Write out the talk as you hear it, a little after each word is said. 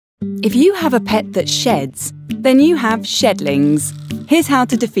If you have a pet that sheds, then you have shedlings. Here's how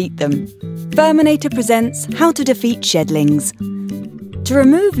to defeat them. Furminator presents How to Defeat Shedlings. To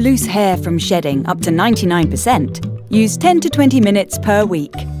remove loose hair from shedding up to 99%, use 10 to 20 minutes per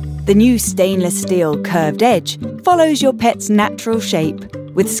week. The new stainless steel curved edge follows your pet's natural shape.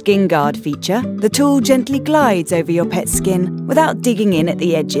 With Skin Guard feature, the tool gently glides over your pet's skin without digging in at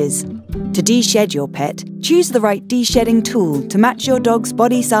the edges. To de-shed your pet, choose the right de-shedding tool to match your dog's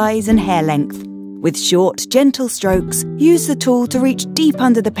body size and hair length. With short, gentle strokes, use the tool to reach deep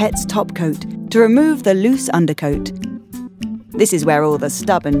under the pet's top coat to remove the loose undercoat. This is where all the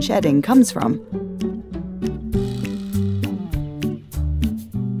stubborn shedding comes from.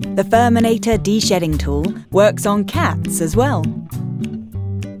 The Furminator de-shedding tool works on cats as well.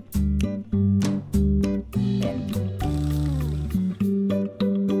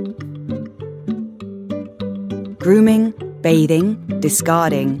 Grooming, bathing,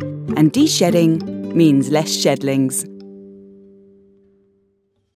 discarding, and de-shedding means less shedlings.